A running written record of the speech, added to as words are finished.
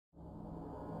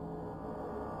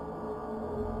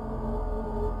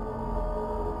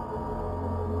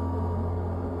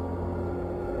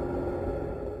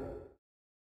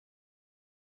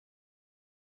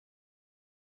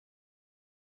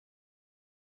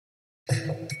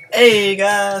Hey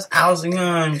guys, how's it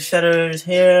going? Shadows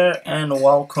here, and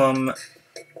welcome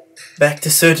back to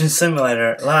Surgeon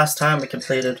Simulator. Last time we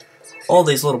completed all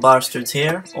these little bastards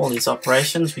here, all these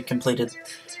operations. We completed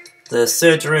the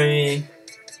surgery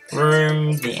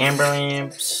room, the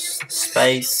ambulance,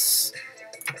 space,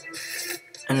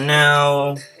 and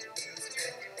now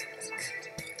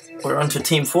we're onto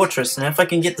Team Fortress. And if I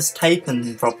can get this tape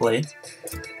in properly,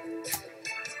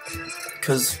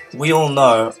 because we all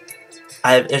know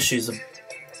I have issues of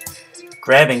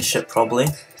grabbing shit properly,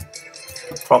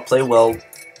 well,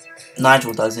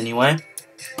 Nigel does anyway.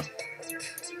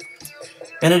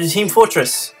 Gonna do Team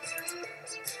Fortress.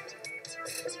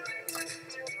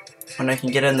 When I can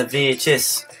get in the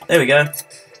VHS. There we go.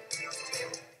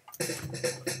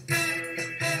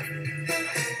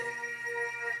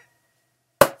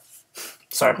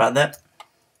 Sorry about that.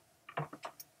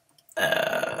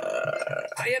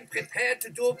 I am prepared to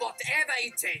do whatever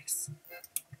it takes.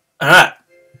 Alright.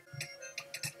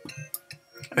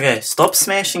 Okay, stop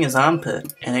smashing his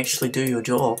armpit and actually do your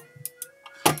job.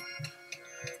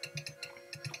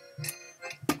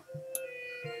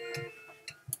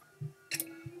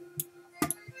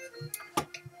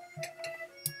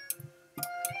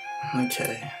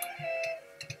 Okay.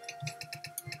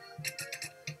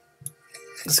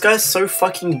 This guy's so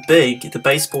fucking big, the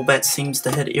baseball bat seems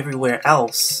to hit everywhere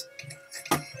else.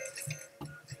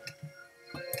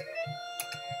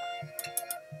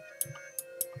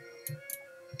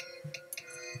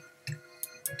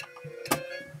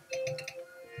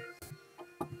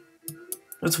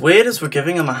 What's weird is we're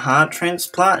giving him a heart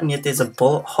transplant and yet there's a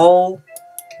bullet hole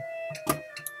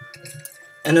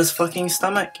in his fucking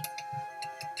stomach.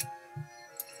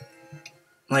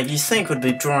 Like, you think would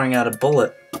be drawing out a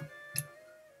bullet.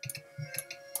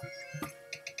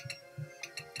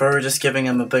 But we're just giving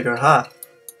him a bigger heart.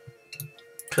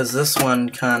 Because this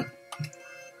one can't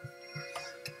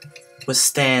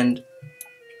withstand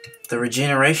the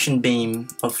regeneration beam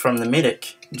from the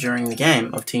medic during the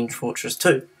game of Team Fortress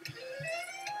 2.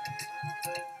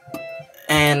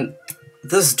 And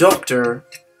this doctor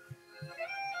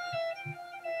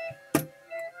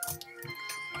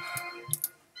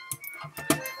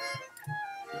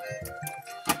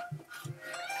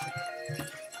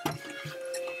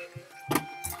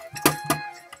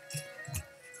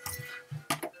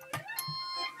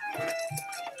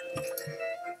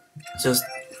just...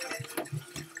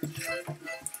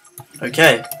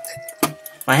 Okay.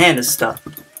 My hand is stuck.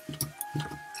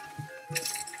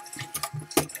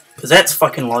 Because that's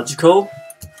fucking logical.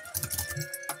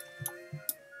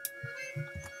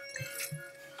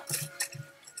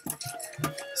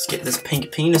 Let's get this pink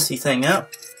penisy thing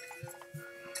out.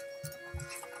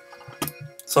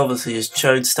 It's obviously his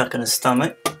chode stuck in his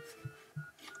stomach.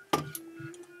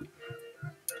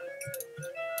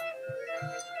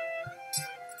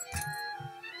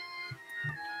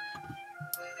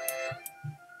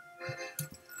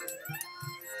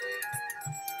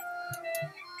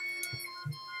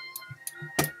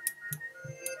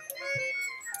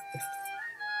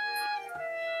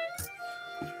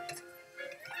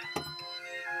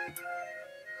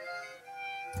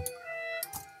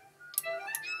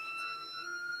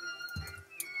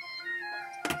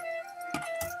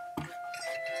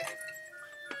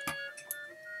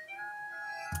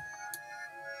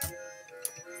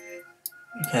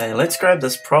 Okay, let's grab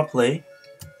this properly,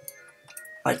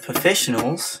 like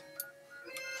professionals.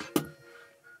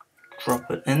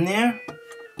 Drop it in there.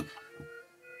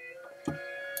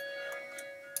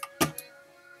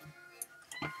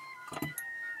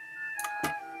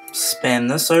 Spam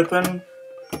this open.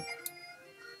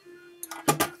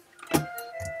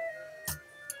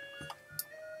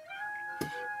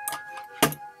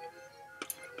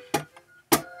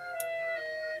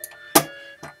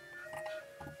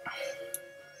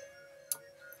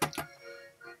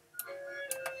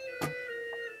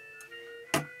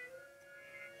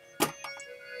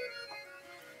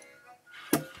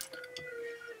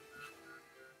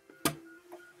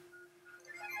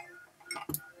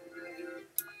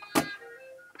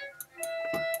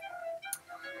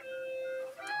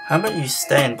 How about you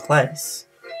stay in place?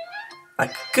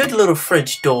 Like a good little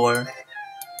fridge door.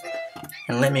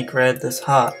 And let me grab this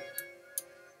heart.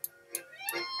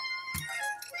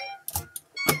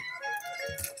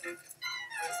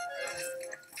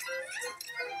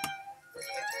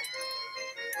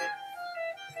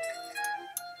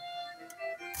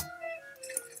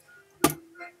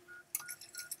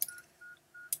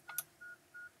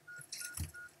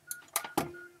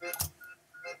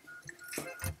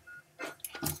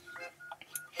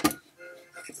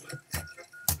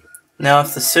 Now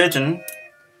if the surgeon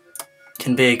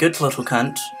can be a good little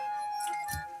cunt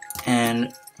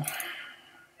and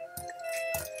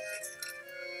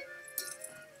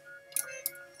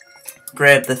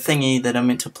grab the thingy that I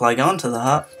meant to plug onto the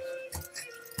hut.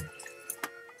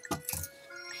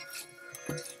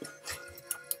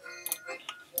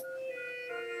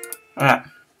 Alright.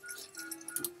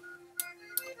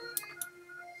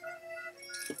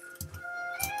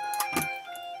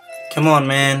 Come on,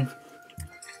 man.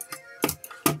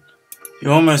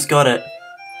 You almost got it.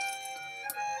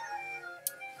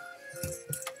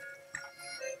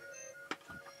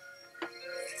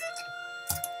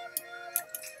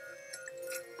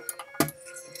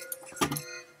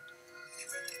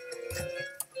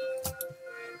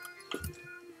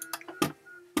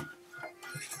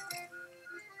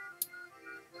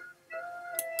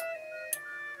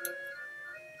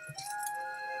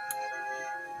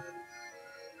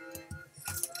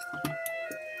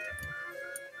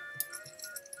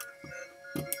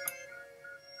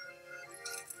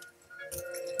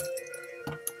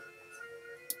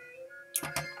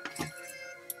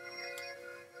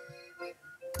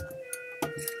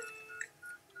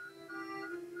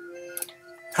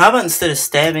 How about instead of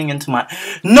stabbing into my...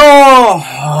 No!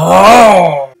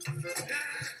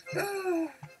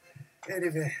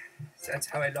 Anyway, that's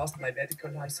how I lost my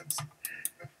medical license.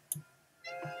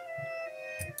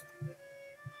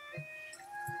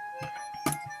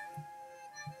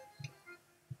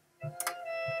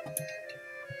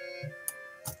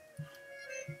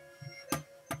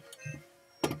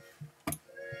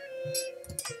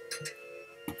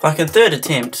 Fucking third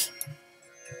attempt.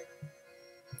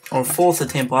 Or fourth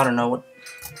attempt, I don't know what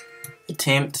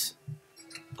attempt.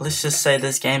 Let's just say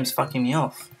this game's fucking me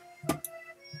off.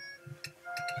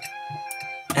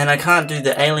 And I can't do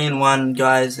the alien one,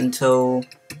 guys, until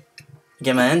I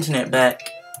get my internet back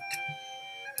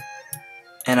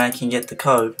and I can get the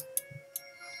code.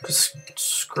 Cause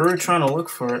screw trying to look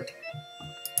for it.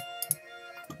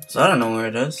 So I don't know where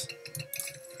it is.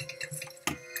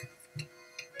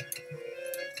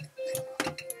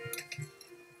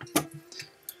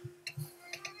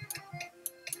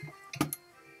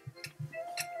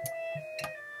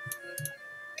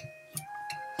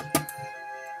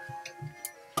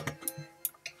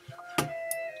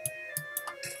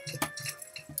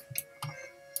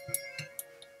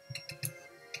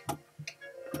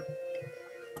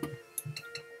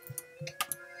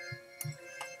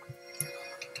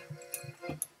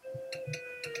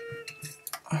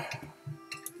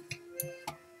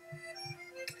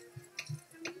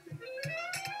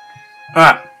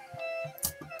 Alright.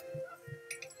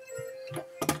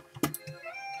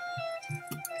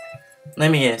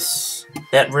 Let me guess.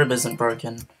 That rib isn't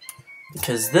broken.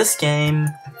 Because this game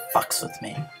fucks with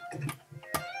me.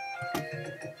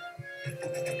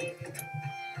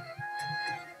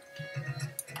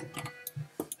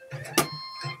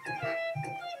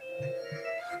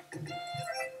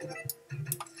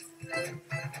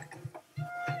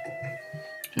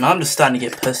 And I'm just starting to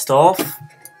get pissed off.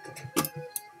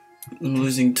 I'm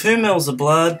losing 2 mils of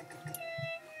blood.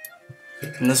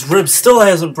 And this rib still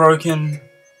hasn't broken.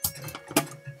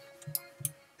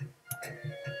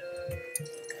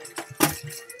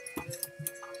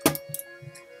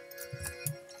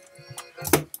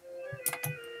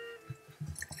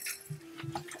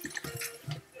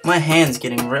 My hand's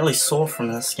getting really sore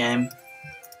from this game.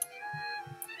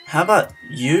 How about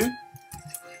you?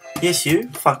 Yes, you.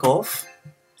 Fuck off.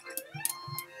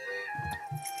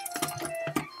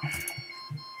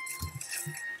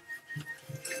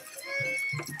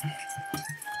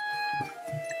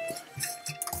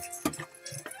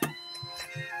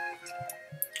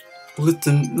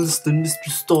 Listen, Mr.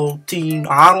 Stolteen,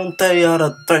 I don't tell you how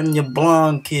to threaten your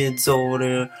blind kids over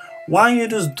there. Why don't you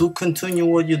just continue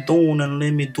what you're doing and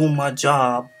let me do my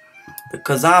job?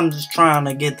 Because I'm just trying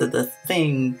to get to the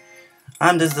thing.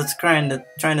 I'm just trying to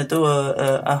do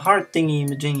a heart thingy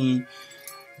majingy.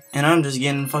 And I'm just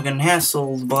getting fucking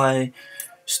hassled by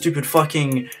stupid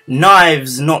fucking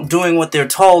knives not doing what they're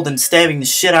told and stabbing the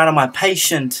shit out of my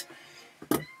patient.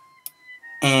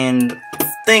 And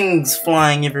things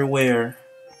flying everywhere.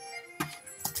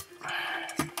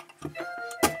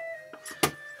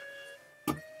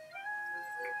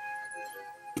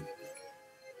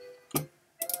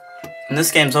 And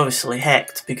this game's obviously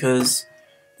hacked because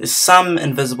there's some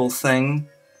invisible thing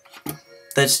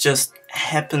that just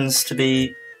happens to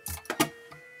be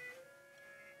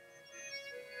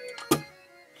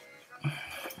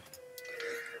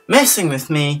messing with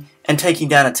me and taking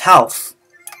down its health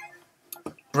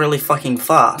really fucking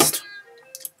fast.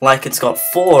 Like it's got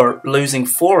 4, losing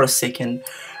 4 a second.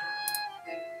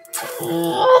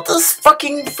 Oh, this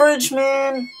fucking fridge,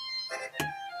 man.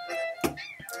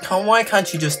 Why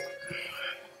can't you just...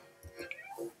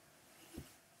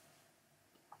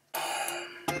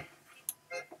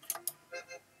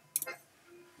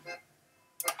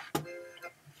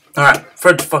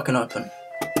 Fridge fucking open.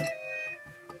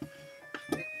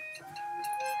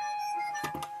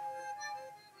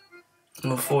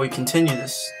 And before we continue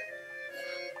this,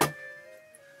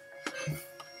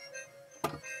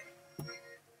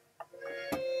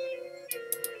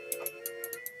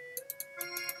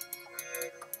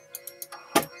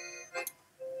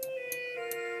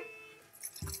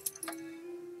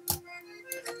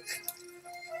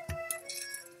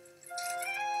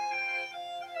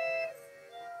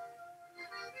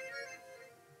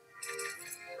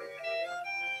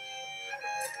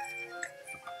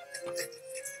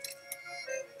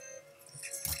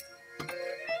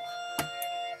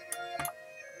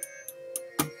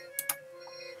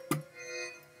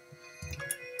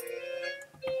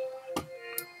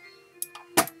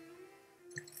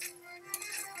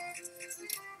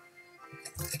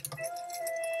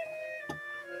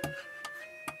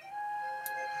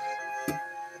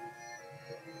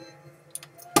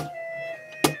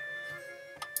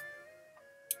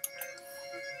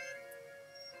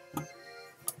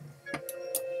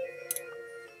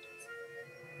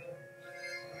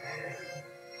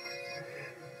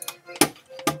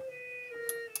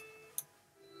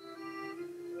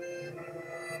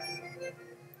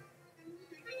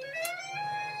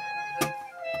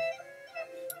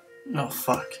 oh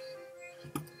fuck.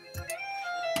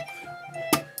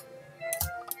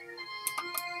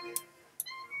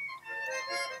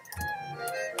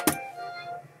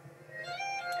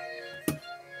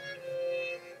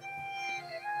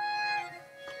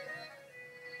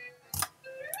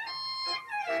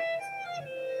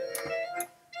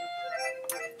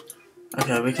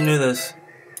 Okay, we can do this.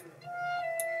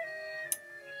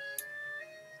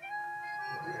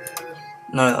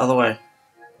 No, the other way.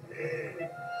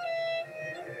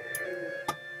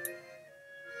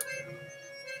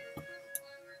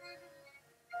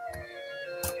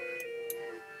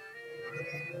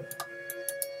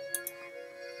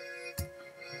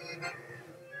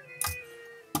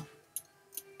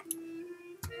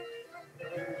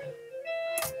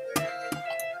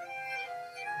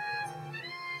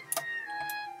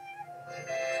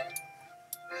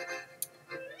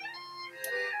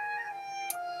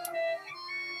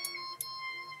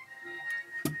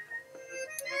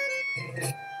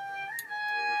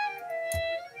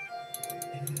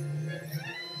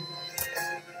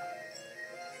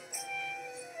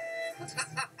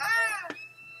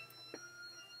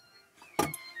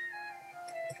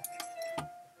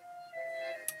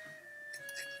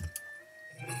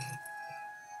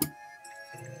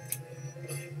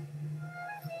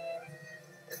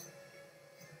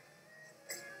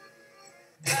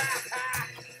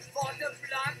 For the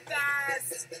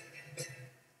bloodbath!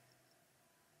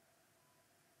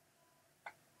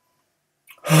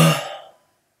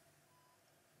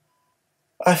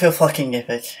 I feel fucking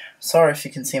epic. Sorry if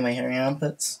you can see my hairy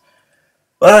armpits.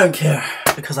 But I don't care,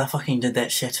 because I fucking did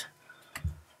that shit.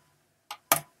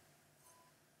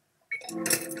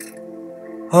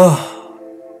 Oh.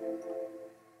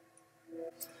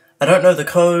 I don't know the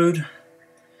code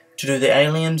to do the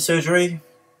alien surgery.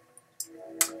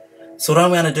 So what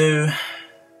I'm going to do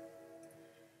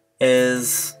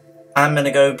is I'm going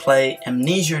to go play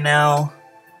Amnesia now,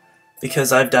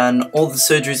 because I've done all the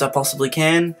surgeries I possibly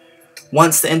can.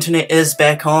 Once the internet is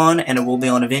back on, and it will be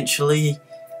on eventually,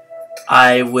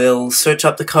 I will search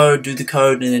up the code, do the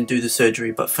code, and then do the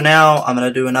surgery. But for now, I'm going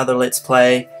to do another Let's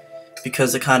Play,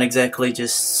 because I can't exactly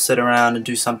just sit around and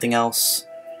do something else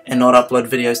and not upload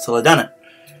videos till I've done it.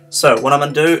 So what I'm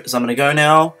going to do is I'm going to go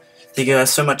now. Thank you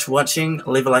guys so much for watching.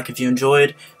 Leave a like if you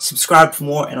enjoyed. Subscribe for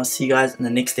more, and I'll see you guys in the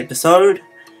next episode.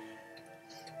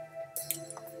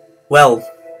 Well,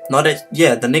 not it.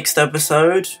 Yeah, the next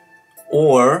episode,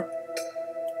 or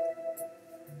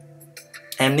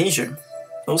Amnesia.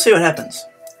 We'll see what happens.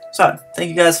 So, thank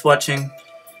you guys for watching,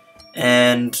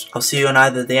 and I'll see you on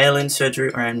either the alien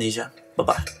surgery or Amnesia. Bye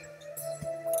bye.